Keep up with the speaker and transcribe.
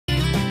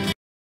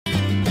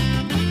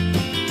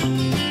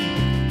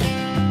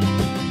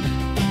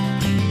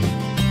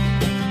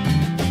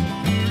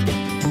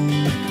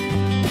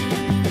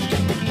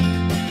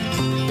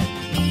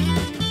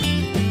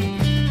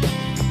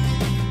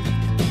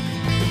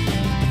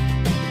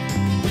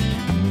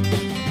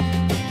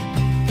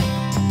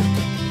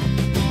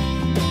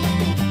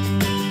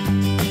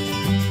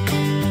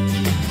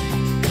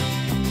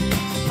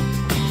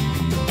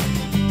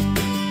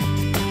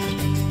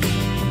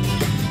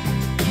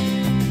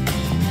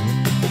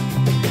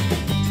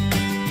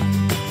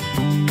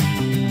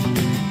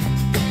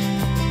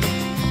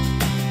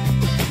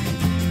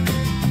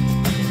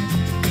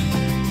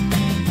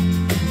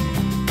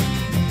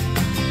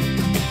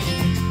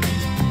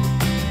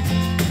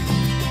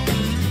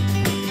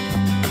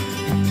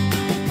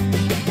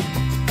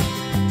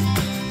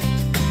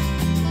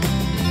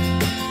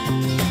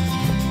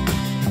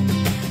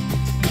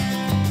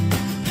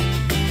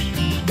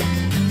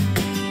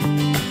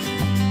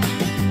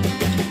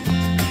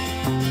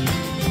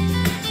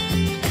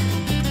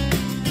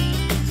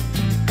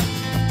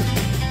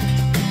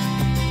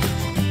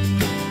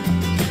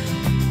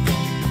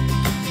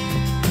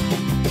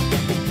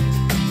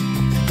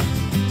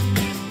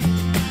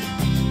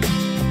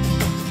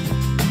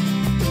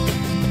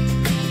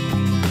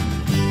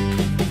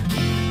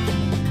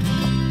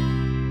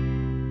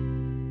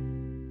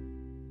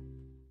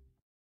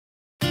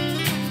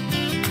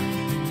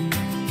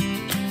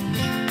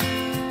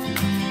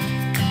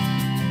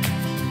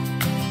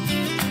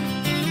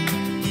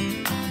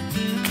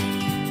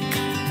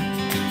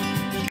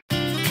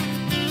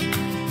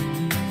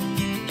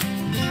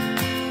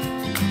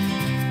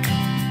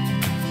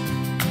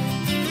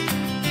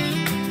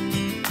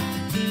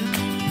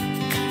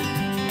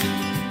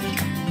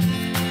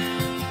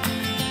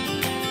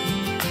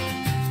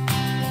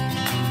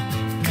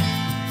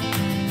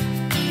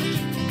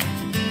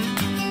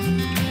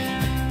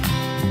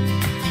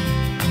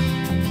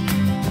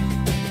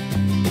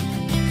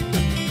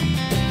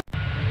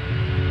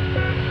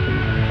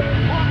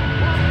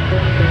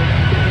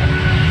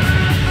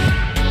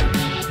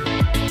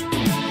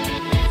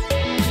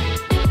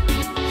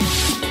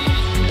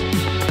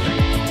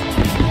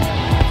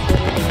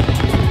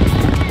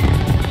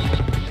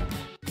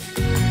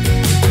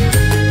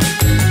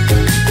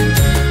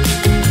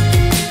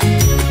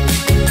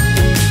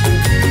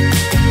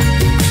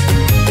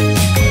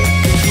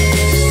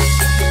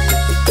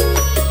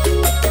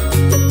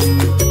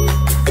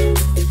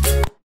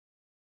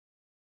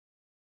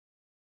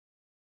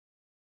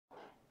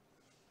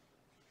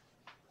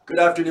Good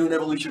afternoon,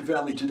 Evolution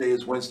family. Today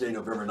is Wednesday,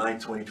 November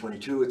 9th,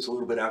 2022. It's a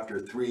little bit after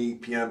 3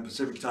 p.m.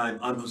 Pacific time.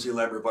 I'm Jose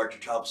Labra of Archer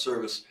Travel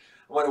Service.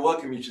 I want to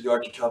welcome you to the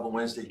Archer Travel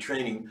Wednesday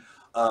training.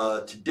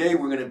 Today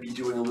we're going to be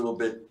doing a little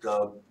bit,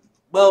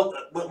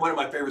 one of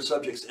my favorite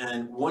subjects,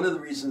 and one of the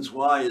reasons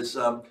why is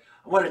I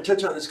want to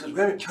touch on this because we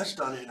haven't touched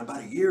on it in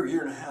about a year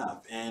and a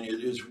half, and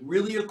it is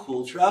really a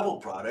cool travel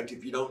product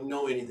if you don't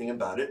know anything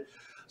about it.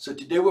 So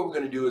today what we're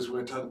going to do is we're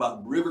going to talk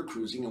about river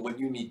cruising and what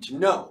you need to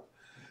know.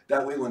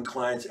 That way, when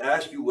clients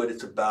ask you what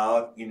it's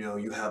about,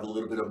 you have a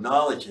little bit of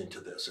knowledge into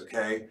this,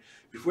 okay?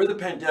 Before the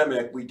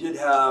pandemic, we did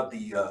have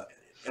the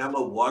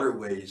AMA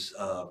Waterways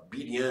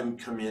BDM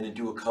come in and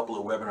do a couple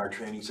of webinar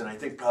trainings, and I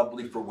think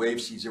probably for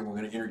wave season, we're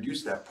going to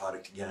introduce that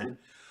product again.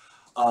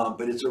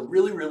 But it's a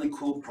really, really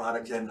cool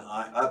product, and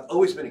I've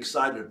always been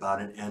excited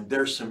about it, and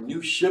there's some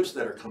new ships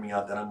that are coming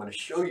out that I'm going to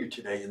show you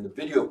today in the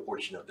video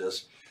portion of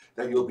this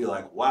that you'll be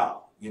like,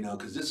 wow,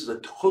 because this is a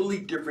totally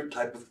different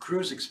type of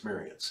cruise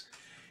experience.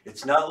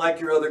 It's not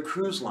like your other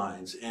cruise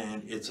lines,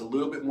 and it's a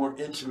little bit more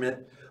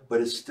intimate, but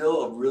it's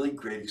still a really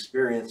great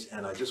experience,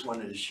 and I just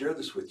wanted to share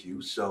this with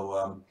you.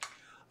 So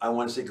I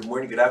want to say good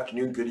morning, good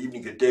afternoon, good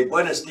evening, good day.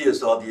 Buenos dias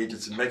to all the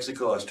agents in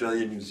Mexico,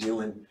 Australia, New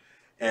Zealand,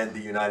 and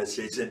the United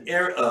States. And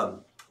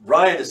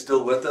Ryan is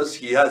still with us.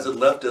 He hasn't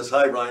left us.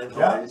 Hi, Ryan.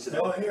 How are you today?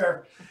 Still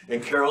here.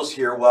 And Carol's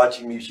here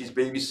watching me. She's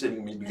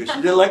babysitting me because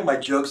she didn't like my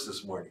jokes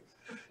this morning.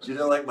 She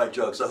didn't like my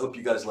jokes. I hope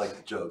you guys like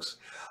the jokes.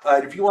 All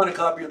right, if you want a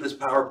copy of this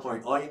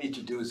PowerPoint, all you need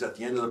to do is at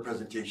the end of the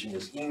presentation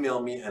is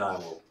email me, and I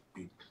will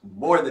be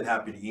more than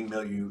happy to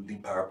email you the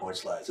PowerPoint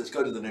slides. Let's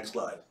go to the next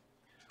slide.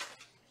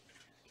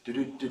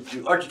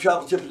 Archer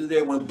Travel tip of the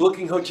day: when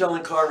booking hotel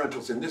and car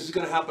rentals, and this is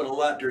going to happen a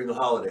lot during the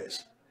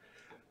holidays.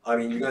 I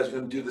mean, you guys are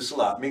going to do this a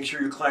lot. Make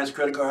sure your client's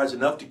credit card has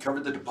enough to cover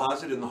the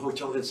deposit and the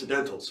hotel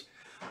incidentals.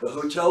 The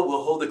hotel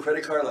will hold the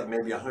credit card like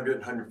maybe 100,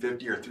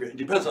 150, or 300. It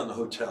depends on the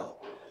hotel.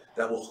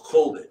 That will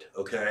hold it,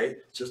 okay?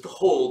 It's just a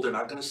hold, they're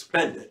not going to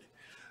spend it.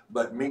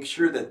 But make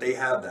sure that they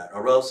have that,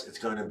 or else it's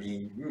going to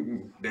be,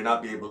 they're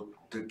not be able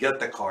to get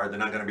the card, they're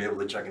not going to be able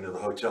to check into the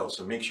hotel.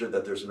 So make sure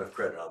that there's enough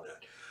credit on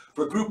that.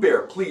 For group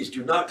air, please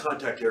do not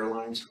contact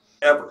airlines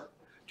ever.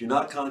 Do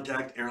not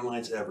contact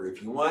airlines ever.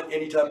 If you want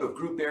any type of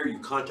group air, you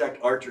contact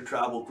Archer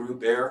Travel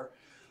Group Air.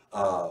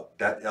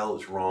 That L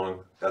is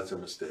wrong, that's a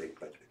mistake.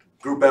 But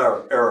Group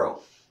Air,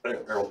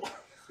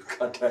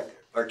 contact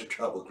Archer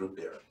Travel Group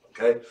Air.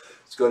 Okay,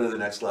 let's go to the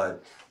next slide.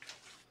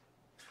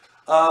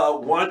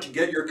 Want to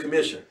get your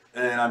commission,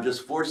 and I'm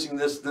just forcing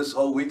this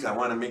whole week. I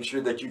want to make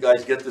sure that you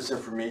guys get this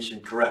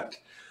information correct.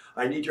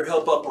 I need your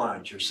help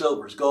uplines, your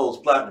silvers, golds,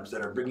 platinums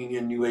that are bringing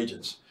in new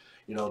agents.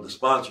 The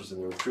sponsors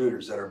and the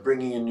recruiters that are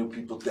bringing in new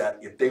people that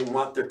if they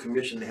want their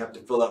commission, they have to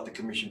fill out the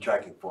commission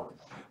tracking form.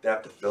 They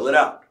have to fill it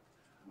out,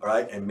 all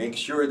right, and make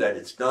sure that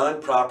it's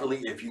done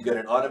properly. If you get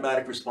an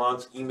automatic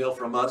response email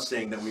from us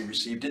saying that we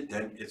received it,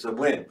 then it's a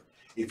win.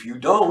 If you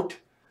don't,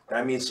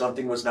 that means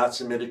something was not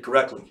submitted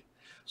correctly.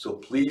 So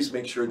please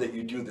make sure that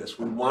you do this.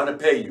 We want to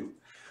pay you.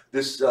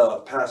 This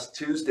past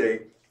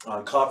Tuesday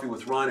on Coffee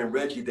with Ron and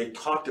Reggie, they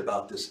talked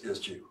about this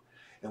issue.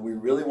 And we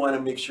really want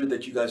to make sure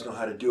that you guys know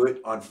how to do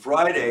it. On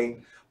Friday,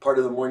 part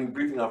of the morning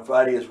briefing on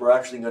Friday is we're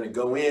actually going to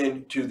go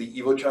in to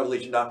the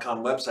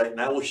evotravelagent.com website,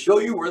 and I will show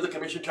you where the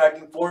commission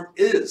tracking form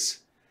is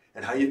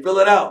and how you fill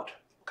it out,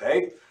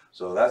 okay?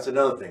 So that's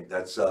another thing.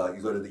 That's you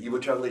go to the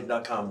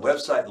evotravelagent.com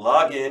website,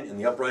 log in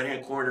the upper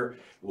right-hand corner.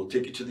 It will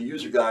take you to the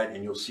user guide,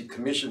 and you'll see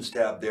commissions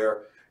tab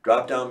there,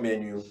 drop-down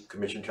menu,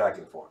 commission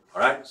tracking form. All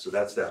right, so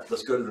that's that.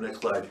 Let's go to the next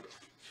slide. I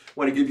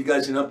want to give you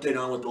guys an update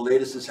on what the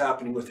latest is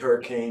happening with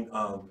Hurricane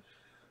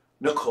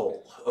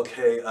Nicole.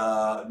 Okay,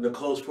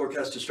 Nicole's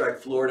forecast to strike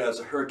Florida as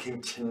a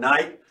hurricane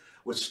tonight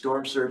with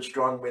storm surge,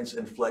 strong winds,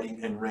 and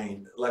flooding and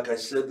rain. Like I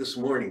said this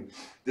morning,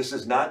 this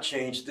has not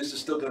changed. This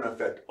is still going to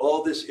affect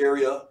all this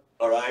area,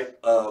 all right,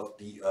 of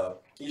the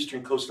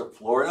eastern coast of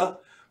Florida,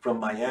 from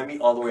Miami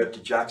all the way up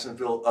to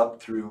Jacksonville, up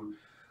through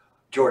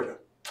Georgia,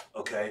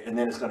 okay? And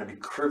then it's going to be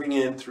curving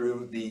in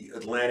through the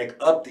Atlantic,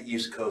 up the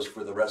East Coast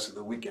for the rest of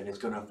the weekend. It's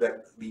going to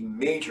affect the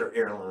major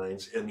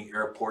airlines and the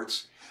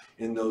airports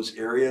in those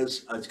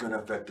areas. It's going to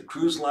affect the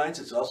cruise lines.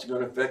 It's also going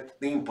to affect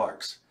theme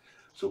parks.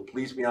 So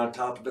please be on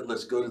top of it.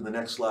 Let's go to the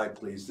next slide,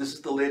 please. This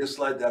is the latest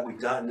slide that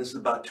we've gotten. This is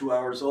about 2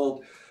 hours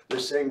old. They're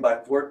saying by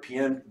 4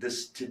 p.m.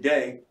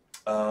 today,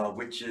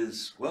 which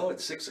is, well,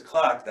 it's 6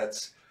 o'clock.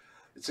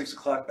 It's 6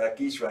 o'clock back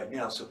east right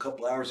now. So a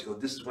couple hours ago,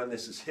 this is when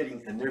this is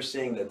hitting, and they're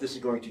saying that this is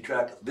going to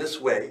track this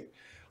way,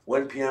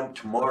 1 p.m.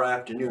 tomorrow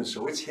afternoon.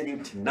 So it's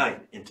hitting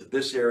tonight into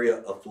this area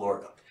of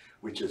Florida,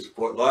 which is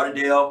Fort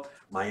Lauderdale,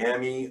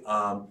 Miami.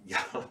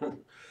 Yeah,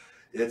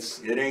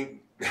 it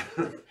ain't.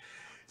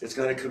 It's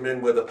going to come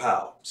in with a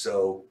pow.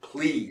 So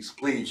please,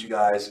 you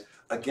guys,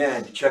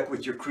 again, check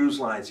with your cruise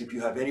lines if you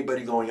have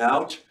anybody going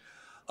out.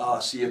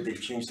 See if they've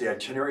changed the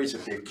itineraries,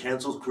 if they've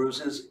canceled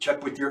cruises.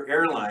 Check with your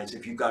airlines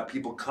if you've got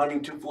people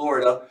coming to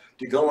Florida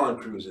to go on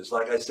cruises.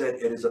 Like I said,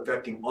 it is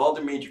affecting all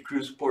the major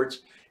cruise ports,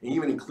 and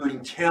even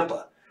including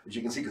Tampa, as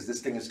you can see, because this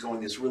thing is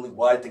going this really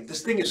wide thing.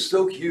 This thing is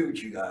so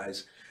huge, you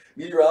guys,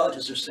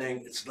 Meteorologists are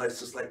saying it's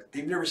just like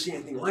they've never seen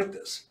anything like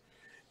this.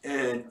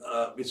 And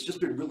it's just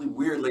been really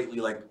weird lately,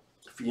 like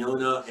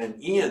Fiona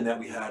and Ian that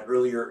we had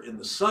earlier in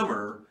the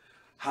summer,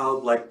 how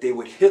like they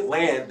would hit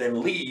land,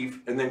 then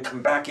leave, and then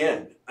come back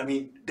in. I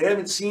mean, they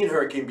haven't seen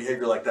hurricane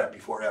behavior like that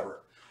before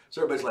ever.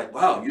 So everybody's like,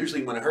 wow,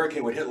 usually when a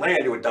hurricane would hit land,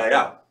 it would die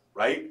out,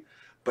 right?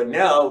 But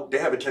now they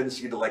have a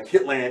tendency to like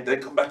hit land,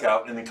 then come back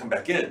out, and then come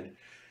back in.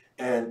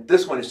 And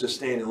this one is just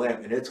staying in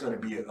land, and it's going to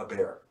be a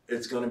bear.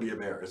 It's going to be a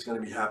bear. It's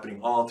going to be happening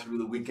all through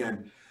the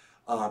weekend.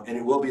 And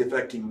it will be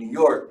affecting New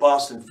York,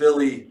 Boston,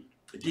 Philly,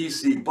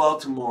 DC,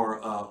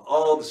 Baltimore,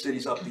 all the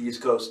cities up the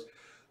East Coast.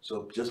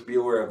 So just be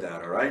aware of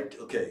that, all right?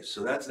 Okay,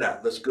 so that's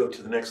that. Let's go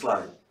to the next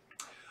slide.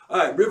 All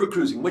right, river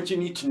cruising, what you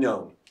need to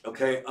know,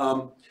 okay?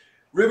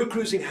 River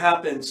cruising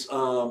happens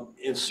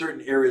in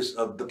certain areas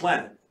of the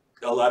planet.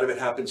 A lot of it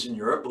happens in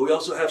Europe, but we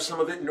also have some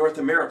of it in North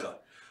America.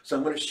 So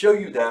I'm going to show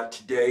you that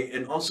today.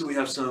 And also we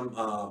have some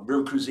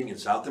river cruising in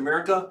South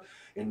America,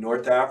 in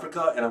North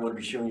Africa, and I'm going to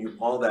be showing you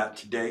all that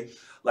today.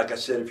 Like I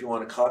said, if you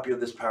want a copy of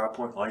this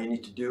PowerPoint, all you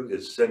need to do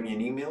is send me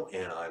an email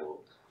and I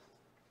will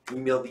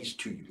email these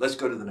to you. Let's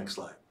go to the next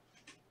slide.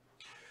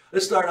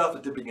 Let's start off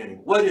at the beginning.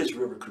 What is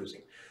river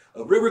cruising?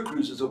 A river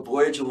cruise is a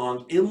voyage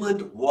along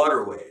inland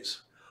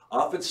waterways,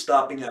 often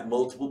stopping at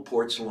multiple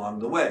ports along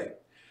the way.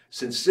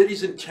 Since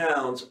cities and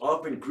towns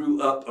often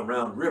grew up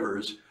around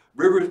rivers,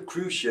 river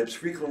cruise ships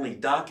frequently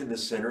dock in the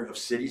center of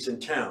cities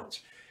and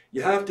towns.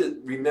 You have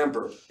to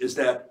remember is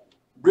that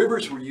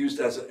rivers were used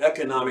as an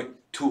economic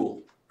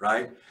tool,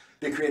 right?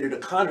 They created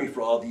economy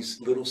for all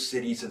these little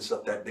cities and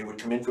stuff that they would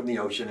come in from the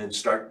ocean and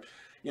start,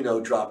 you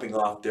know, dropping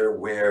off their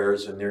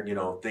wares and their, you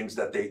know, things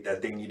that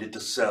they needed to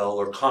sell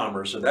or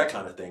commerce or that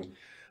kind of thing.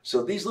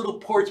 So these little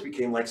ports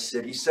became like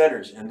city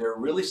centers, and they're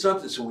really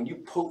something. So when you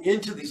pull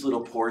into these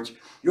little ports,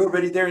 you're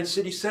already there in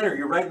city center.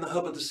 You're right in the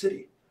hub of the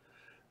city.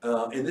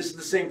 And this is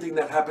the same thing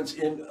that happens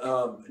in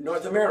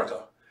North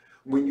America.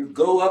 When you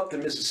go up the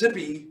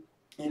Mississippi,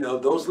 you know,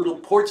 those little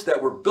ports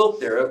that were built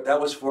there,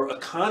 that was for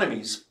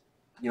economies,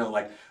 you know,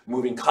 like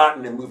moving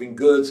cotton and moving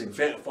goods and,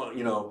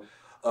 you know,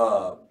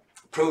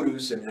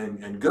 produce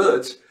and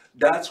goods.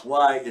 That's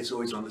why it's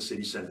always on the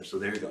city center. So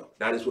there you go.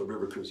 That is what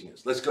river cruising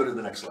is. Let's go to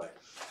the next slide.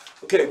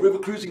 Okay, river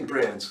cruising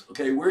brands.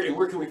 Okay,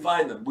 where can we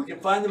find them? We can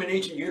find them in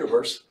Ancient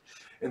Universe.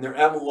 And they're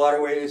Admiral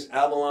Waterways,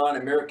 Avalon,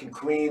 American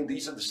Queen.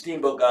 These are the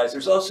steamboat guys.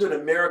 There's also an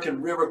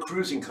American River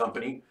Cruising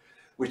Company,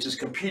 which is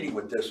competing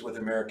with this, with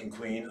American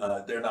Queen.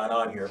 They're not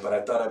on here, but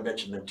I thought I'd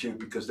mention them too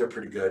because they're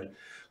pretty good.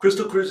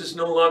 Crystal Cruises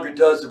no longer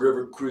does the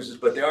river cruises,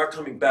 but they are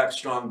coming back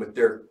strong with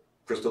their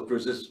Crystal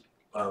Cruises.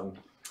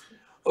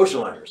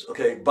 Ocean liners,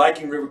 okay,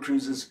 Viking River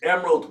Cruises,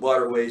 Emerald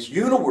Waterways,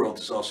 Uniworld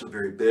is also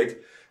very big,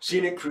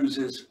 Scenic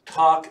Cruises,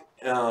 Talk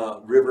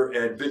River,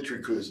 and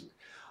Victory Cruises.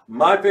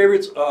 My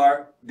favorites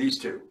are these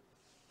two,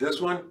 this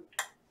one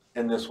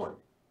and this one.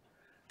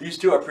 These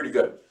two are pretty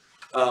good.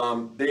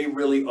 They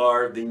really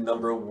are the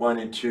number 1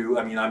 and 2.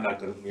 I mean, I'm not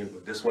going to, you know,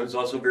 this one's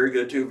also very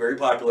good too, very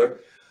popular,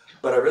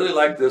 but I really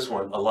like this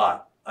one a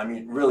lot. I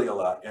mean, really a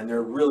lot, and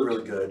they're really,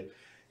 really good,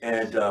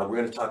 and we're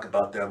going to talk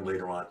about them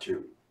later on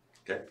too.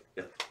 Okay,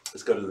 yeah.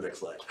 Let's go to the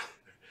next slide.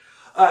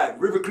 All right,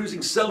 river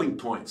cruising selling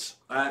points.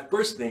 All right,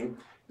 first thing,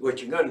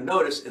 what you're going to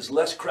notice is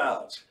less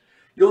crowds.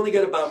 You only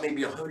get about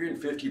maybe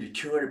 150 to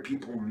 200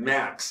 people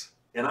max,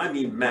 and I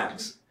mean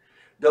max.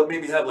 They'll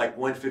maybe have like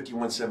 150,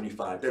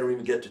 175. They don't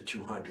even get to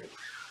 200,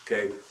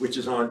 okay, which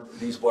is on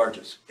these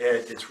barges. And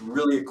it's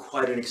really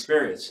quite an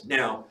experience.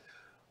 Now,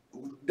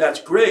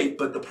 that's great,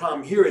 but the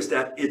problem here is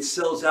that it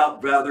sells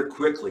out rather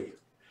quickly.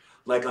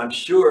 Like I'm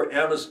sure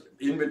Amazon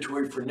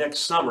inventory for next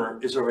summer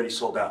is already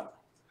sold out.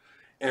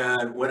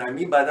 And what I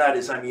mean by that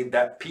is, I mean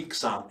that peak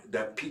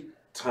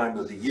time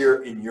of the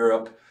year in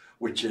Europe,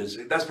 which is,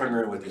 that's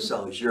primarily what they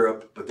sell is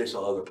Europe, but they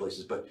sell other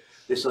places, but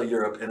they sell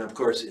Europe. And of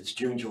course it's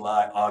June,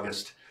 July,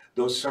 August.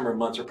 Those summer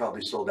months are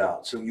probably sold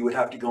out. So you would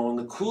have to go in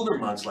the cooler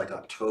months like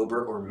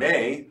October or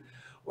May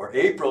or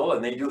April,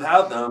 and they do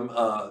have them,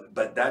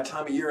 but that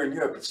time of year in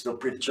Europe, it's still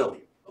pretty chilly,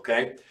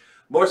 okay?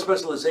 More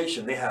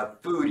specialization, they have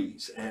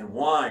foodies and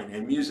wine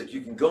and music.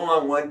 You can go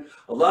on one.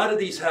 A lot of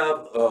these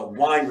have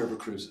wine river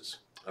cruises.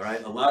 All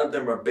right, a lot of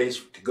them are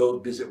based to go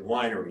visit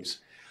wineries.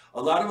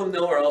 A lot of them,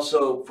 though, are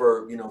also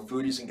for, you know,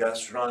 foodies and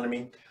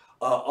gastronomy.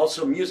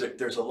 Also music.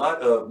 There's a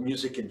lot of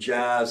music and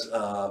jazz,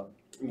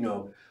 you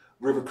know,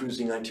 river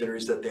cruising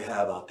itineraries that they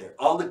have out there.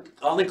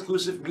 All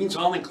inclusive means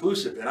all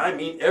inclusive, and I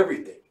mean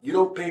everything. You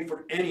don't pay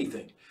for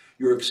anything.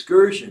 Your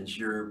excursions,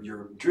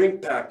 your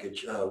drink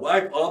package,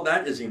 all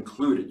that is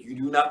included. You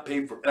do not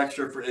pay for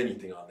extra for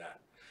anything on that.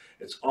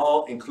 It's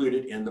all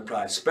included in the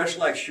price.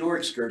 Specialized shore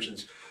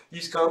excursions.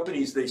 These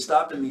companies, they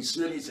stop in these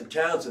cities and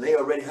towns, and they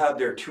already have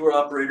their tour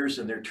operators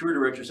and their tour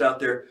directors out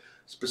there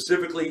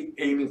specifically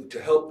aiming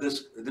to help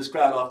this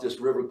crowd off this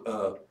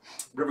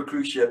river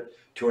cruise ship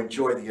to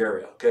enjoy the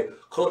area, okay?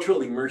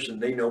 Cultural immersion,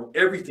 they know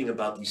everything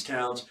about these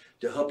towns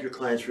to help your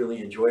clients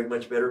really enjoy it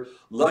much better.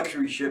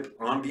 Luxury ship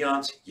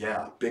ambiance,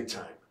 yeah, big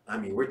time. I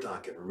mean, we're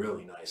talking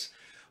really nice.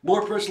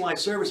 More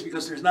personalized service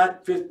because there's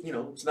not, you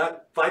know, it's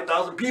not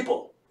 5,000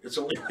 people. It's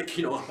only like,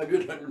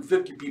 100,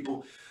 150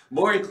 people,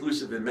 more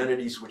inclusive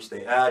amenities, which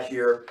they add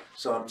here.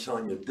 So I'm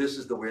telling you, this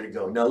is the way to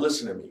go. Now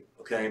listen to me,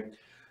 okay?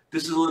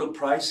 This is a little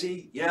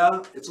pricey.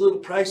 Yeah, it's a little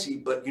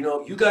pricey, but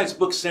you guys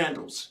book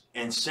Sandals,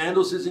 and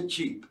Sandals isn't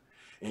cheap.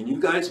 And you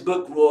guys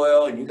book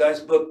Royal, and you guys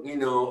book,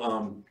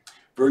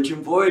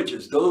 Virgin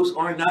Voyages. Those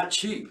are not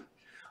cheap.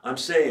 I'm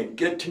saying,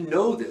 get to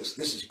know this.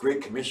 This is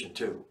great commission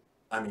too.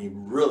 I mean,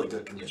 really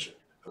good commission,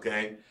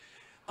 okay?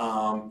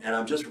 And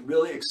I'm just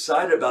really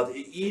excited about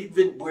it.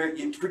 Even where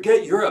you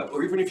forget Europe,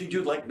 or even if you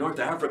do like North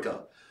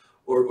Africa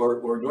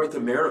or North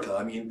America.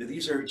 I mean,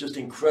 these are just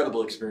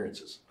incredible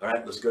experiences. All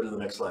right, let's go to the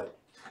next slide.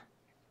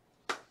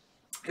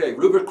 Okay,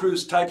 river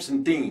cruise types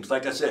and themes.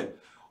 Like I said,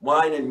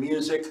 wine and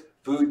music,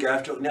 food,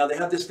 gastro. Now they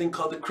have this thing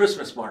called the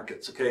Christmas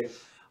markets, okay?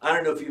 I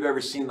don't know if you've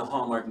ever seen the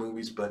Hallmark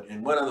movies, but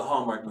in one of the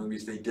Hallmark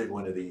movies, they did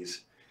one of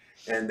these.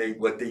 And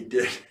what they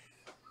did,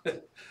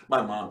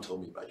 my mom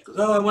told me about it. She goes,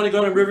 oh, I want to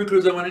go on a river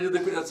cruise. I want to do the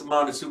cruise. That's,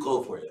 Mom, it's too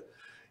cold for you.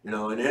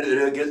 And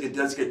it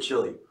does get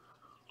chilly.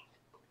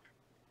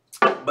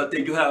 But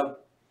they do have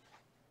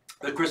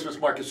the Christmas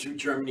markets through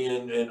Germany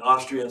and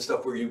Austria and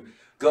stuff where you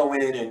go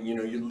in and,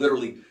 you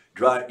literally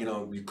drive,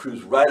 you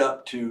cruise right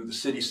up to the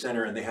city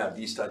center, and they have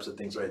these types of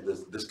things, right?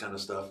 This kind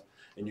of stuff.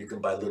 And you can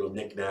buy little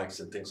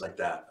knickknacks and things like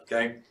that,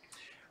 okay?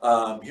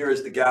 Here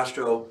is the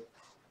gastro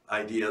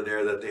idea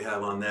there that they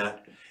have on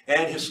that.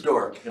 And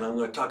historic, and I'm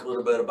going to talk a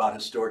little bit about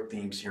historic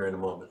themes here in a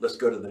moment. Let's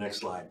go to the next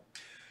slide.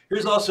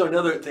 Here's also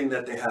another thing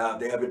that they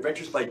have. They have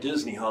Adventures by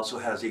Disney also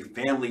has a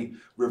family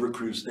river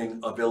cruise thing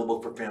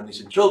available for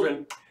families and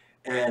children.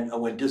 And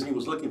when Disney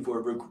was looking for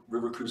a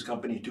river cruise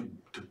company to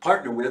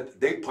partner with,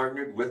 they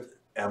partnered with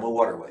Emma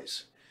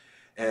Waterways.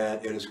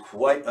 And it is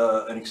quite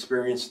an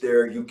experience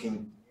there. You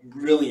can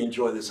really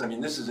enjoy this. I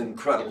mean, this is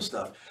incredible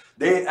stuff.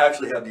 They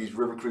actually have these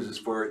river cruises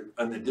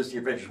on the Disney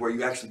Adventures where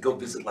you actually go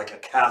visit like a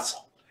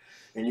castle.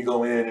 And you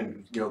go in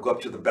and, go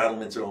up to the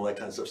battlements and all that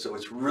kind of stuff. So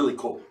it's really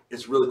cool.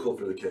 It's really cool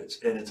for the kids.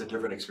 And it's a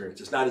different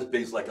experience. It's not as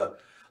big as like a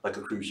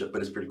cruise ship,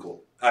 but it's pretty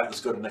cool. All right, let's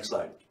go to the next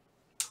slide.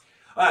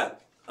 All right,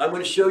 I'm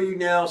going to show you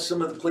now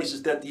some of the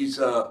places that these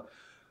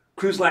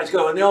cruise lines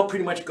go. And they all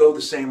pretty much go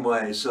the same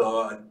way.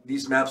 So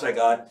these maps I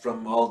got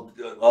from all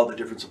the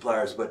different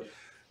suppliers. But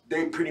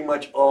they pretty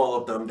much, all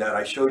of them that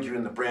I showed you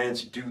in the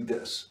brands do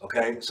this,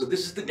 okay? So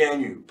this is the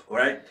Danube, all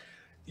right?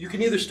 You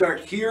can either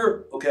start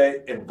here,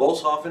 okay, in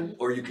Wolfshofen,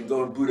 or you can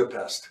go in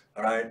Budapest,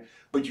 all right?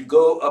 But you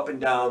go up and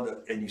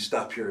down, and you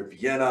stop here at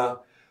Vienna,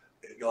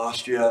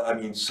 Austria, I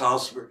mean,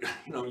 Salzburg.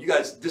 You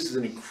guys, this is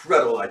an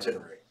incredible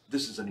itinerary.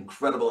 This is an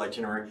incredible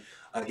itinerary.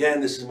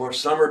 Again, this is more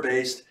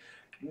summer-based.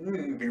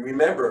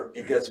 Remember,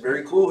 it gets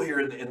very cool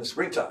here in the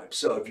springtime.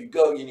 So if you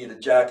go, you need a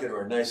jacket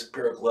or a nice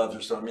pair of gloves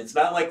or something. It's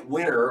not like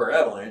winter or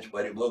avalanche,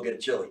 but it will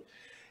get chilly.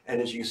 And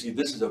as you can see,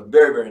 this is a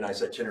very, very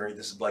nice itinerary.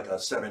 This is like a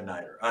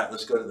 7-nighter. All right,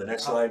 let's go to the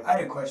next slide. I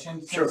had a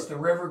question. Sure. Since the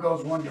river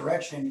goes one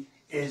direction,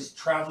 is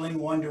traveling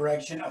one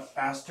direction a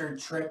faster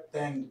trip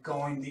than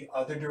going the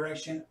other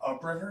direction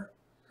upriver?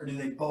 Or do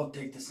they both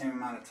take the same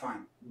amount of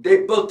time?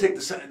 They both take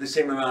the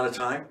same amount of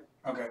time.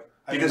 Okay.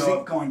 I didn't know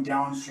if going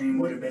downstream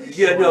would have been.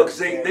 Yeah, no, because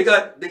they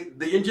got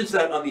the engines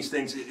that on these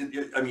things.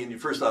 I mean,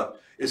 first off,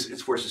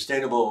 it's for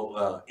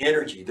sustainable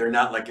energy. They're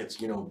not like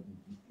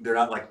they're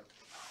not like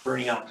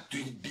burning out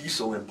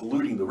diesel and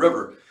polluting the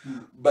river.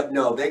 But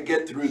no, they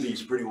get through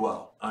these pretty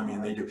well. I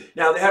mean, they do.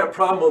 Now they had a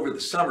problem over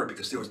the summer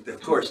because there was,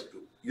 of course,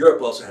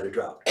 Europe also had a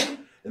drought,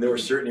 and there were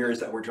certain areas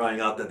that were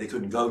drying out that they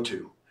couldn't go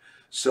to.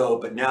 So,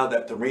 but now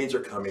that the rains are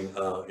coming,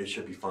 it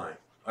should be fine.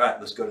 All right,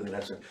 let's go to the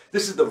next one.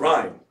 This is the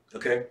Rhine,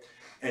 okay?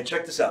 And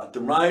check this out, the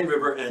Rhine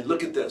River, and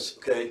look at this,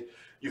 okay?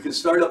 You can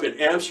start up in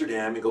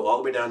Amsterdam and go all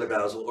the way down to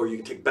Basel, or you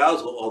can take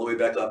Basel all the way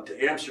back up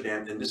to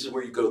Amsterdam, and this is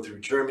where you go through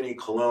Germany,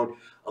 Cologne.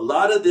 A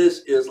lot of this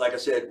is, like I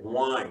said,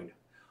 wine,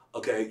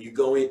 okay? You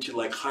go into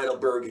like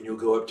Heidelberg and you'll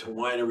go up to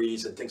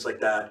wineries and things like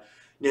that.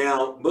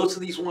 Now, most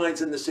of these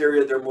wines in this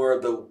area, they're more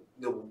of the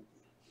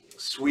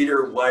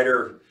sweeter,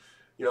 whiter,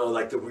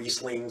 like the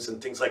Rieslings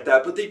and things like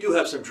that, but they do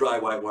have some dry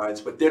white wines,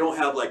 but they don't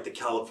have like the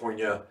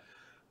California,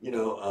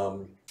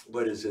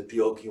 what is it, the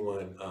oaky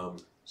one?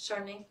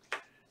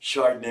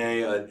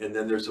 Chardonnay, and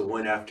then there's a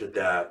one after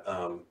that.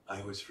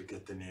 I always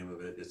forget the name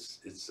of it.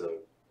 It's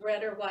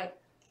red or white.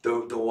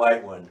 The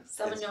white one.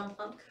 Sauvignon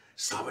Blanc.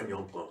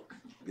 Sauvignon Blanc.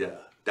 Yeah,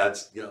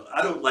 that's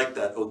I don't like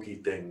that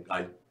oaky thing.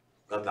 I'm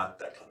not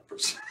that kind of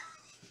person.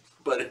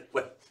 But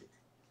anyway,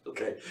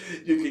 okay,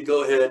 you can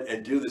go ahead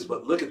and do this.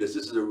 But look at this.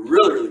 This is a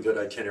really, really good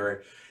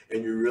itinerary,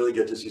 and you really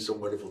get to see some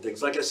wonderful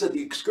things. Like I said,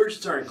 the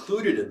excursions are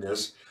included in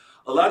this.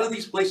 A lot of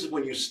these places,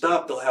 when you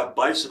stop, they'll have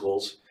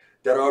bicycles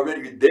that are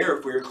already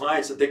there for your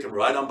clients that they can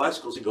ride on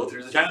bicycles and go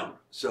through the town.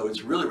 So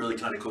it's really, really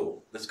kind of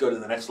cool. Let's go to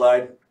the next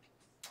slide.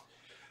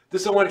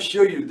 This I want to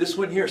show you. This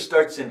one here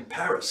starts in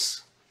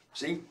Paris.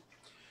 See?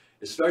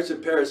 It starts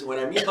in Paris. And what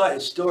I mean by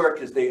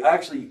historic is they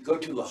actually go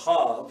to Le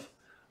Havre.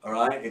 All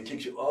right? It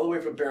takes you all the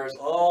way from Paris,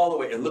 all the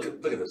way. And look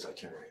at this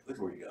itinerary. Look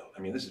at where you go.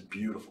 I mean, this is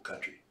beautiful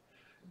country.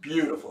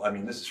 Beautiful. I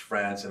mean, this is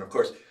France. And of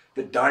course,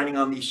 the dining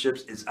on these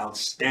ships is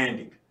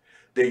outstanding.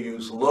 They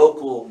use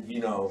local,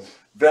 you know,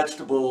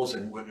 vegetables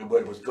and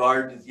what was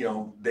garden, you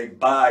know, they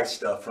buy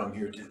stuff from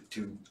here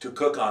to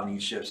cook on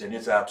these ships, and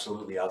it's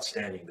absolutely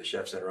outstanding, the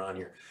chefs that are on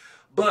here.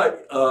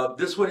 But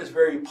this one is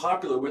very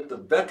popular with the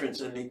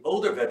veterans and the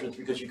older veterans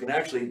because you can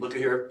actually, look at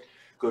here,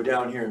 go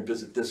down here and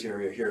visit this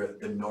area here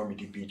at the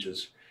Normandy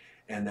beaches,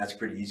 and that's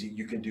pretty easy.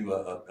 You can do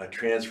a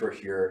transfer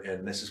here,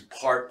 and this is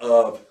part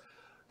of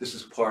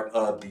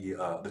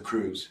the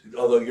cruise.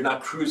 Although you're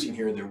not cruising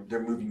here,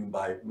 they're moving you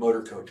by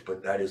motor coach,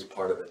 but that is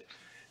part of it,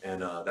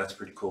 and that's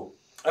pretty cool.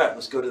 All right,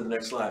 let's go to the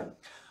next slide.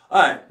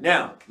 All right,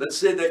 now let's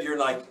say that you're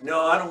like,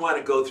 no, I don't want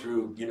to go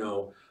through, you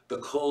know, the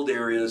cold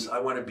areas. I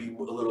want to be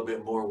a little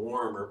bit more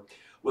warmer.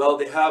 Well,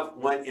 they have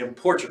one in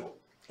Portugal,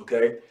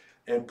 okay,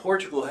 and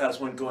Portugal has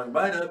one going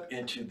right up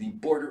into the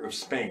border of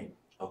Spain,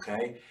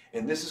 okay,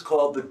 and this is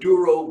called the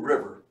Douro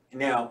River.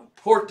 Now,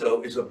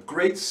 Porto is a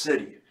great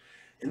city.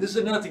 And this is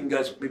another thing you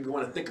guys maybe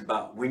want to think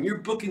about. When you're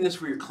booking this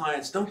for your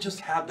clients, don't just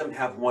have them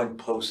have one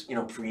post, you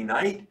know,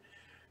 pre-night.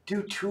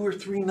 Do 2 or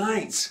 3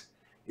 nights.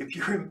 If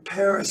you're in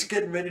Paris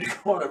getting ready to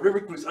go on a river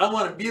cruise, I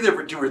want to be there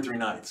for 2 or 3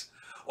 nights.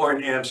 Or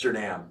in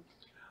Amsterdam.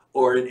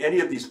 Or in any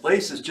of these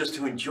places just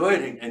to enjoy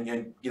it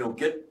and you know,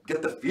 get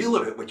the feel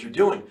of it, what you're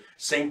doing.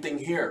 Same thing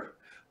here.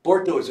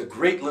 Porto is a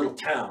great little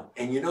town.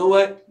 And you know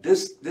what?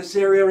 This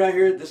area right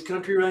here, this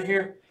country right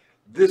here,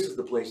 this is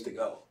the place to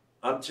go.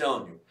 I'm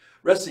telling you.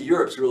 Rest of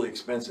Europe's really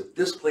expensive.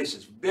 This place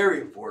is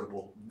very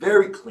affordable,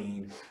 very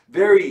clean,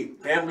 very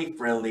family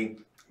friendly,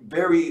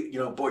 very, you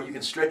know, boy, you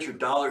can stretch your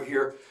dollar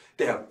here.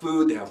 They have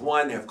food, they have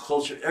wine, they have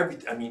culture,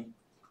 everything. I mean,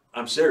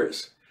 I'm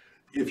serious.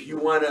 If you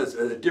want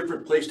a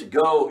different place to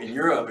go in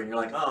Europe and you're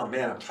like, oh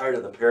man, I'm tired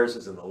of the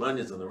Parises and the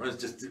Londons and the runs,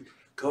 just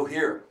go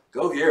here,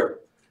 go here.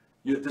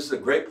 This is a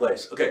great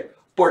place. Okay,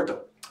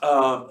 Porto.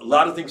 A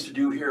lot of things to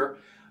do here.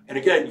 And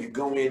again, you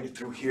go in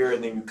through here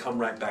and then you come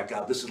right back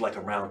out. This is like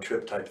a round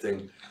trip type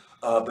thing.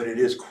 But it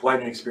is quite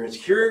an experience.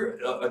 Here,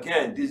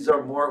 again, these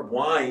are more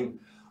wine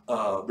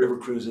river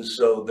cruises,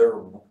 so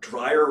they're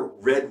drier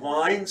red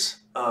wines.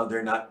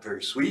 They're not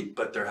very sweet,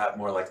 but they have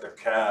more like their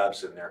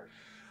cabs and their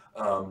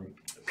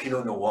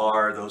Pinot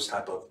Noir, those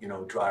type of, you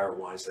know, drier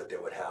wines that they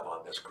would have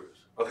on this cruise.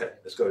 Okay,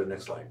 let's go to the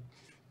next slide.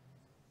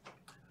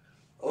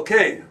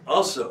 Okay,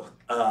 also,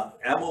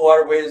 Amel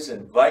Waterways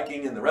and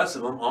Viking and the rest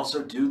of them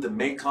also do the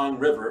Mekong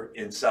River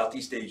in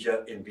Southeast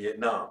Asia in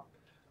Vietnam.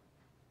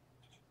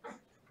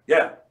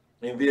 Yeah.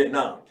 In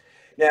Vietnam.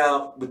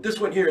 Now, with this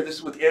one here, this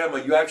is with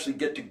AMA, you actually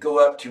get to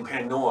go up to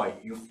Hanoi.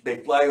 They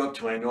fly you up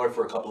to Hanoi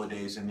for a couple of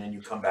days, and then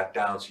you come back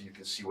down so you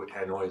can see what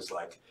Hanoi is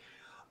like.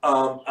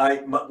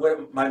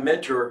 My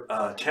mentor,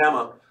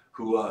 Tama,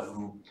 who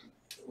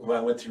I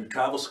went through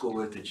travel school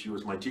with, and she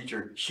was my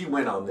teacher, she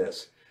went on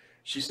this.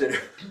 She said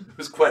it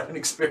was quite an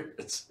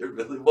experience. It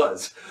really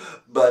was.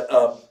 But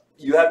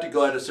you have to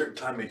go at a certain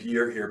time of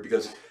year here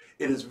because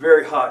it is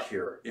very hot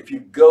here. If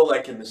you go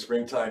like in the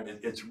springtime,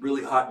 it's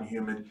really hot and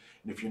humid.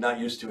 And if you're not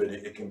used to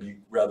it, it can be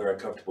rather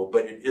uncomfortable.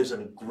 But it is a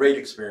great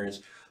experience.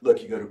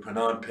 Look, you go to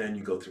Phnom Penh,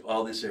 you go through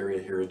all this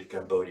area here into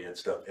Cambodia and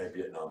stuff and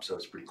Vietnam. So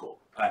it's pretty cool.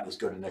 All right, let's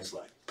go to the next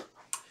slide.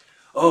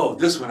 Oh,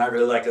 this one I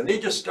really like. And they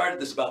just started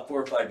this about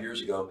 4 or 5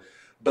 years ago.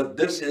 But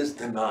this is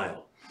the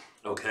Nile,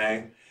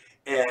 okay?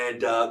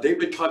 And they've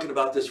been talking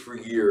about this for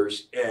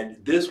years. And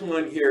this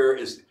one here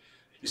is,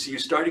 you see, you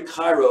start in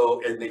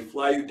Cairo and they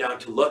fly you down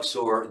to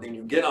Luxor, and then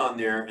you get on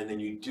there and then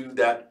you do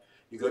that.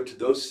 You go to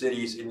those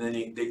cities and then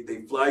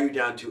they fly you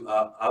down to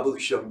Abu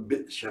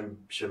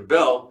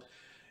Simbel.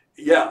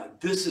 Yeah,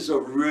 this is a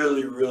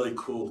really, really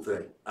cool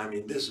thing. I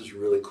mean, this is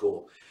really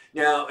cool.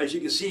 Now, as you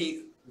can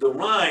see, the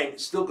Rhine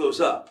still goes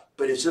up,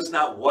 but it's just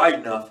not wide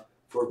enough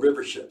for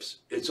river ships.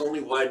 It's only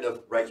wide enough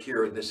right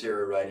here in this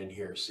area, right in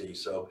here, see?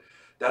 So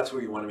that's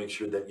where you want to make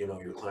sure that, you know,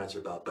 your clients are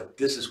about. But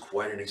this is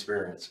quite an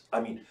experience. I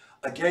mean,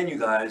 again, you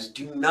guys,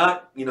 do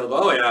not, you know,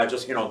 oh yeah,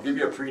 just, you know, give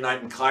you a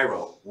pre-night in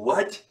Cairo.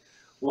 What?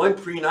 One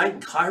pre-night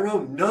in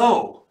Cairo?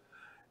 No.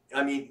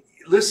 I mean,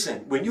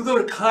 listen, when you go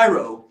to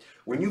Cairo,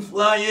 when you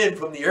fly in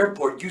from the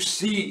airport, you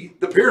see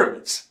the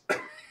pyramids.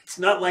 It's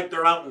not like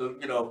they're out in the,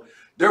 you know,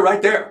 they're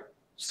right there.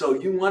 So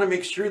you want to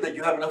make sure that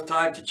you have enough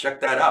time to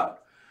check that out.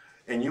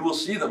 And you will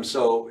see them.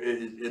 So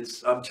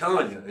it's, I'm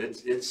telling you,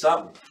 it's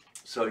something.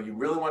 So you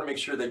really want to make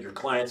sure that your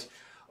clients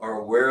are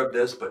aware of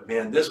this. But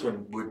man, this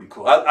one would be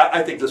cool.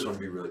 I think this one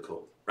would be really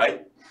cool,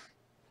 right?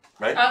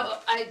 Right?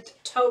 Oh, I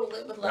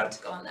totally would love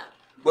to go on that.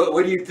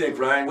 What do you think,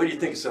 Ryan? What do you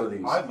think of some of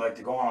these? I'd like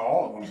to go on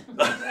all of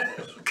them.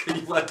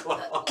 Okay, you want to go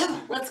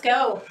on? Let's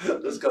go.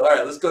 Let's go. All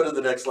right, let's go to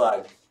the next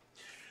slide.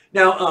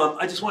 Now,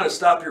 I just want to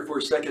stop here for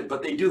a second,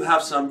 but they do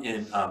have some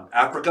in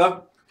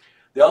Africa.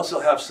 They also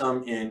have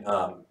some in,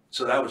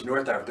 so that was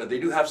North Africa. They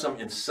do have some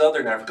in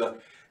Southern Africa,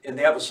 and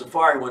they have a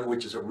safari one,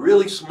 which is a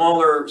really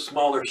smaller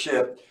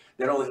ship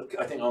that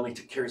I think only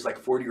carries like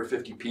 40 or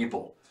 50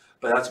 people.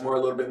 But that's a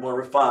little bit more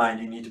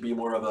refined. You need to be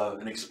more of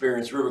an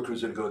experienced river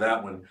cruiser to go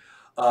that one.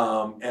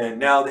 And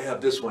now they have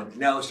this one.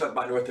 Now let's talk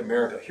about North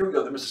America. Here we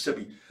go, the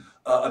Mississippi.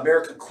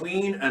 American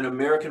Queen and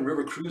American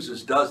River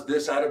Cruises does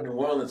this out of New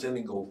Orleans, and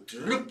they go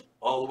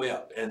all the way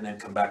up and then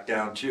come back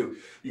down too.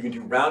 You can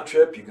do round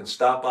trip, you can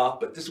stop off,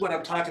 but this is what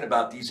I'm talking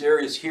about. These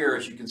areas here,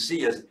 as you can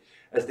see, as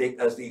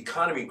the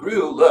economy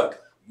grew, look,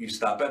 you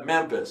stop at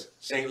Memphis,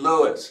 St.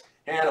 Louis,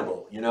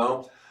 Hannibal, you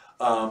know,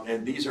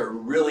 and these are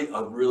really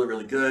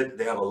good.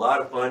 They have a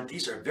lot of fun.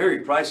 These are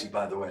very pricey,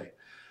 by the way.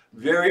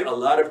 A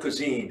lot of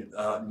cuisine,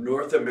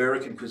 North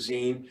American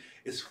cuisine.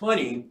 It's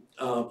funny,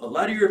 a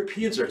lot of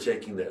Europeans are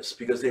taking this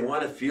because they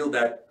want to feel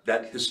that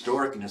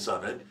historicness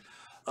of it.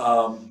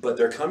 But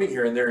they're coming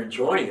here and they're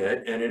enjoying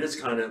it, and it is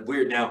kind of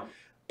weird. Now,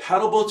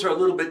 paddle boats are a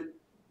little bit,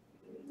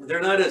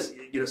 they're not as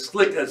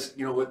slick as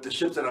with the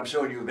ships that I'm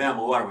showing you of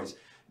AMA Waterways.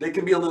 They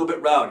can be a little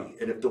bit rowdy,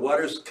 and if the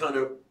water's kind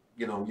of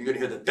you're gonna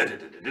hear the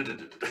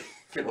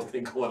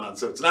thing going on.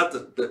 So it's not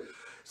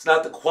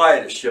the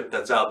quietest ship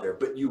that's out there,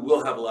 but you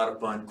will have a lot of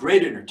fun,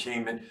 great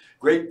entertainment,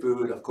 great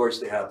food. Of course,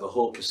 they have the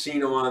whole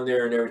casino on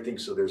there and everything,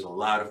 so there's a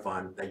lot of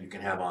fun that you can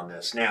have on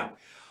this. Now,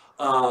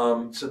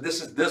 so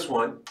this is this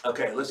one.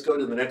 Okay, let's go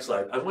to the next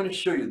slide. I want to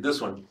show you this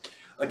one.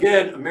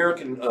 Again,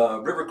 American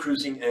River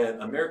Cruising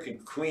and American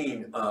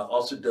Queen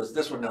also does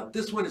this one. Now,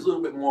 this one is a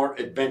little bit more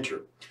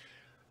adventure.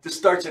 This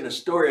starts in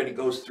Astoria and it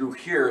goes through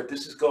here.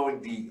 This is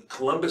going the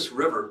Columbus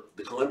River,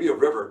 the Columbia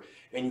River,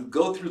 and you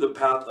go through the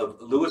path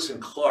of Lewis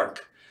and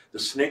Clark, the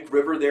Snake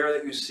River there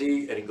that you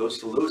see, and it goes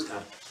to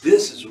Lewistown.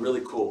 This is really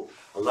cool.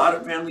 A lot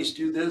of families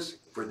do this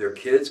for their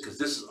kids because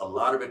this is a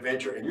lot of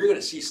adventure, and you're going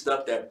to see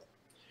stuff that,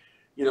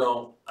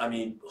 I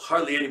mean,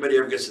 hardly anybody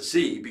ever gets to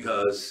see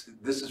because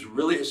this is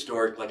really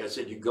historic. Like I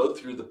said, you go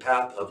through the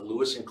path of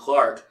Lewis and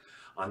Clark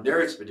on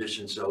their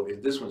expedition, so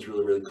this one's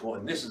really cool,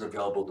 and this is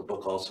available to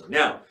book also.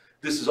 Now,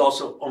 this is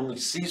also only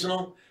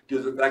seasonal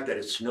due to the fact that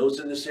it snows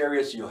in this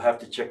area, so you'll have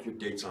to check your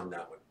dates on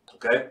that one,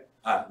 okay?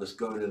 All right, let's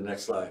go to the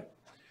next slide.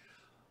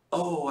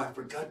 Oh, I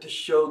forgot to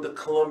show the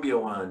Columbia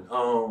one.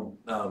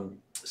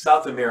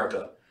 South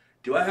America.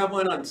 Do I have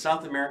one on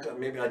South America?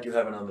 Maybe I do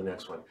have it on the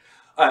next one.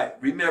 All right,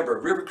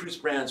 remember, River Cruise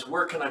brands,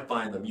 where can I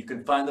find them? You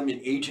can find them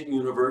in Agent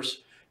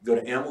Universe. Go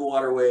to AMA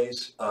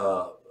Waterways,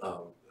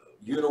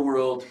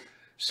 Uniworld,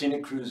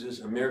 Scenic Cruises,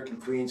 American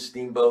Queen,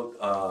 Steamboat,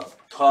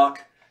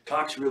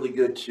 Talk's really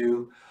good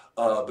too.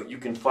 But you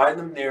can find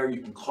them there.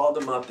 You can call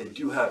them up. They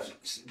do have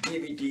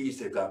DVDs.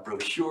 They've got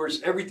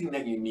brochures, everything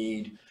that you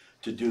need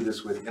to do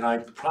this with. And I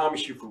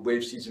promise you for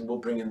wave season, we'll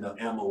bring in the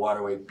AMA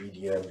Waterway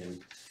BDM and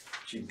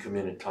she can come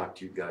in and talk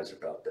to you guys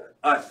about that.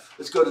 All right,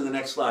 let's go to the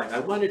next slide. I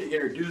wanted to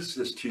introduce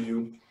this to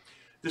you.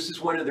 This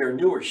is one of their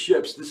newer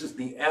ships. This is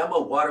the AMA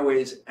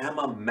Waterways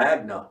AMA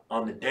Magna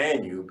on the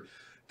Danube.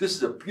 This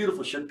is a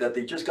beautiful ship that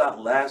they just got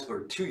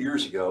 2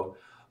 years ago.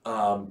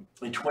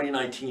 In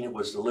 2019 it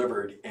was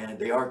delivered, and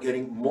they are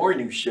getting more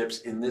new ships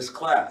in this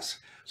class.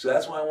 So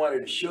that's why I wanted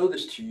to show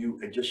this to you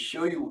and just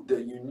show you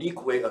the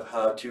unique way of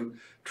how to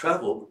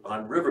travel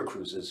on river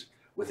cruises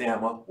with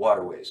AMA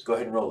Waterways. Go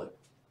ahead and roll it.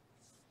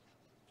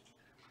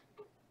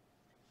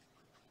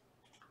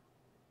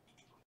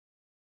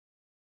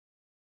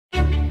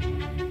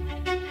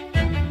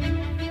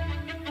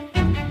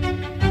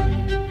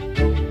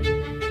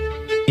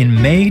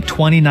 In May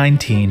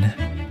 2019,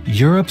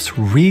 Europe's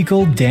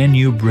regal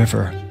Danube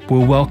River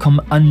will welcome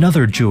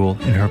another jewel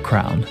in her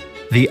crown,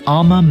 the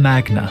AMA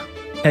Magna.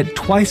 At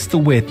twice the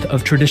width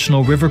of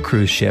traditional river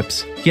cruise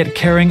ships, yet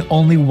carrying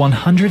only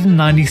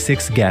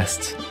 196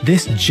 guests,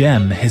 this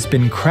gem has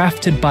been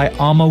crafted by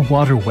AMA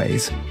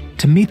Waterways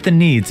to meet the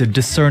needs of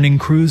discerning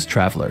cruise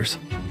travelers.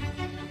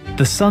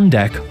 The sun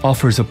deck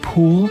offers a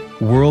pool,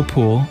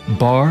 whirlpool,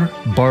 bar,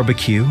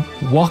 barbecue,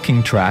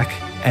 walking track,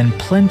 and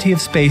plenty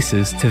of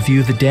spaces to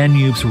view the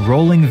Danube's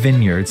rolling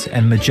vineyards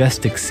and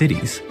majestic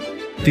cities.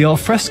 The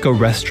alfresco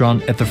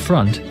restaurant at the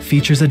front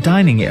features a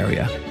dining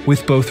area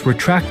with both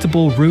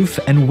retractable roof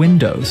and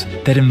windows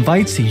that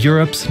invites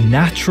Europe's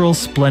natural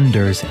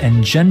splendors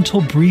and gentle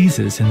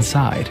breezes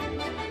inside.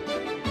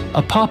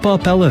 A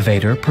pop-up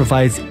elevator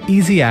provides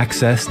easy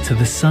access to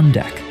the sun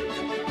deck,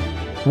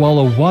 while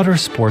a water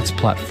sports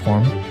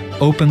platform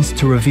opens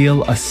to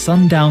reveal a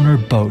sundowner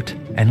boat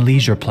and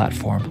leisure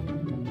platform.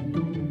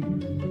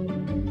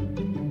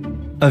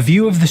 A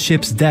view of the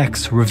ship's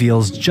decks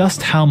reveals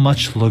just how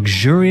much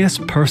luxurious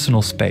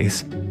personal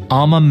space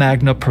AMA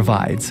Magna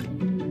provides,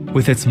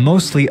 with its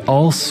mostly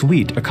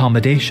all-suite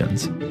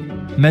accommodations,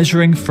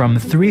 measuring from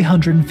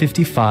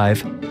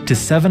 355 to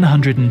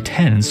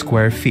 710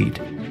 square feet,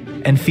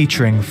 and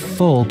featuring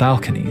full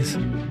balconies.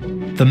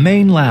 The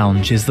main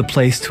lounge is the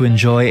place to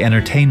enjoy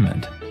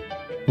entertainment,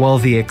 while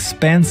the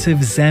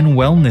expansive Zen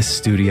Wellness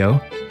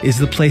Studio is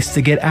the place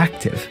to get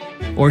active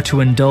or to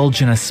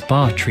indulge in a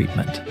spa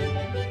treatment.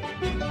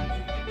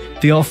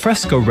 The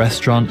alfresco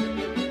restaurant,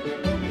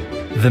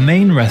 the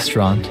main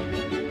restaurant,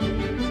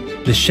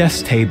 the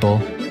chef's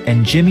table,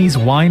 and Jimmy's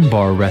Wine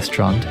Bar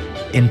restaurant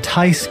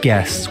entice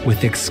guests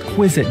with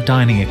exquisite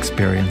dining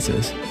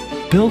experiences.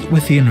 Built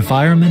with the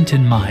environment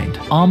in mind,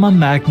 AMA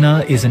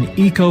Magna is an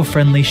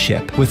eco-friendly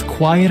ship with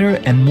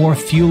quieter and more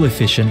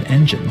fuel-efficient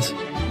engines.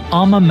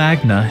 AMA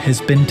Magna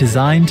has been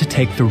designed to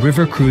take the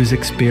river cruise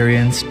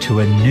experience to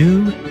a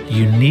new,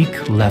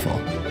 unique level.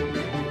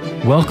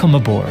 Welcome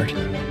aboard.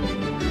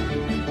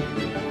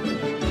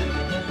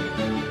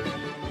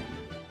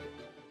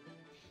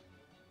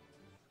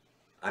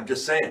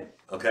 Just saying,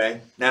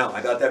 okay? Now,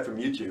 I got that from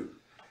YouTube.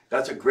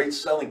 That's a great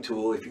selling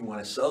tool if you want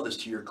to sell this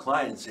to your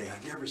client and say,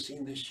 have you ever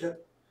seen this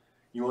ship?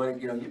 You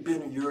want to, you've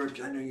been in Europe,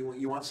 I know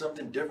you want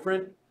something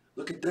different?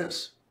 Look at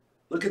this.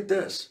 Look at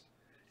this.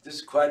 This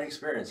is quite an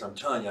experience. I'm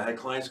telling you, I had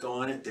clients go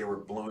on it, they were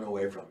blown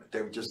away from it.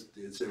 They were just,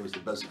 it was the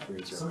best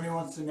experience ever. Somebody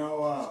wants to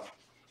know,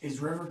 is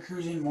river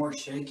cruising more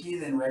shaky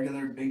than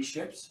regular big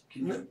ships?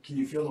 Can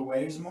you feel the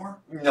waves more?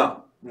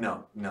 No.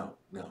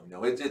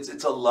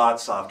 It's a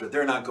lot softer.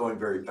 They're not going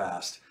very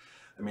fast.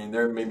 I mean,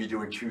 they're maybe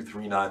doing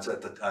 2-3 knots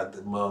at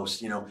the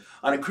most. You know,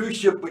 on a cruise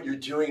ship, what you're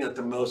doing at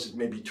the most is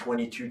maybe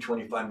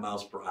 22-25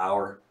 miles per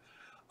hour.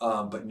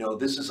 But no,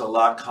 this is a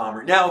lot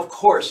calmer. Now, of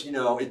course, you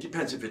know, it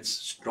depends if it's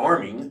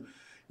storming.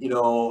 You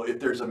know, if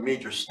there's a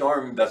major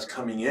storm that's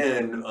coming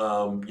in,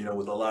 you know,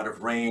 with a lot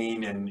of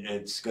rain, and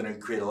it's going to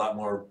create a lot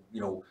more,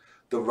 you know,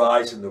 the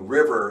rise in the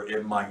river,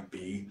 it might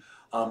be.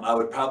 I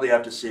would probably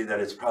have to say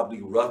that it's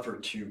probably rougher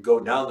to go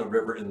down the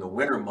river in the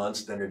winter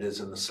months than it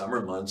is in the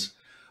summer months.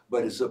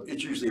 But it's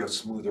usually a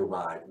smoother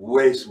ride,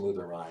 way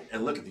smoother ride.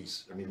 And look at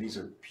these. I mean, these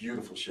are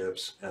beautiful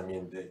ships. I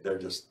mean,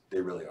 they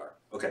really are.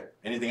 Okay,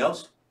 anything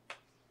else?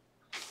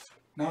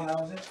 No, that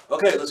was it.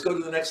 Okay, let's go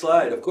to the next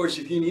slide. Of course,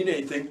 if you need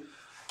anything,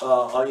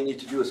 all you need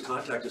to do is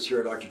contact us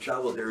here at Archer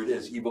Travel. There it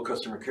is, Evo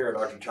Customer Care at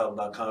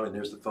archertravel.com, and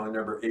there's the phone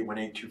number,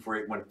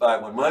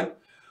 818-248-1511,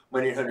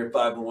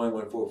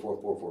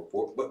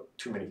 1-800-511-14444, but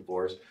too many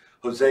fours.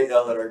 Jose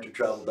L at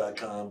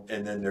archertravel.com,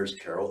 and then there's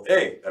Carol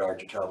A at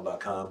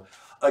archertravel.com.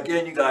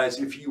 Again, you guys,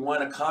 if you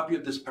want a copy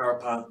of this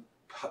PowerPoint,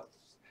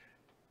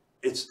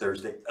 it's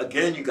Thursday.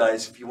 Again, you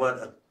guys, if you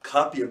want a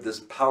copy of this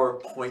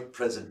PowerPoint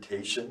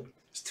presentation,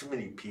 there's too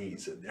many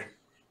P's in there.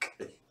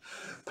 Okay.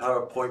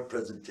 PowerPoint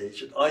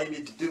presentation. All you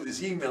need to do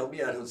is email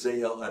me at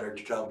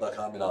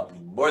joseL@archertravel.com, and I'll be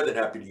more than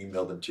happy to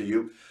email them to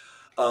you.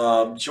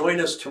 Join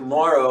us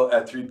tomorrow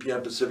at 3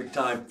 p.m. Pacific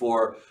time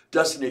for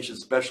Destination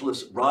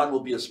Specialist. Ron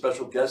will be a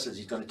special guest as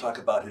he's going to talk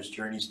about his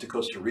journeys to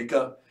Costa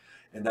Rica.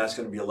 And that's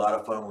going to be a lot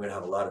of fun. We're going to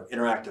have a lot of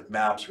interactive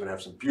maps. We're going to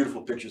have some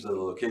beautiful pictures of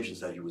the locations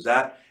that he was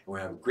at. And we're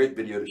going to have a great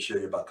video to show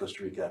you about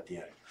Costa Rica at the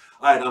end.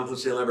 All right, I'm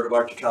Jose Lambert of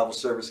Archer Travel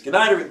Service. Good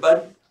night,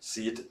 everybody.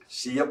 See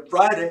you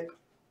Friday.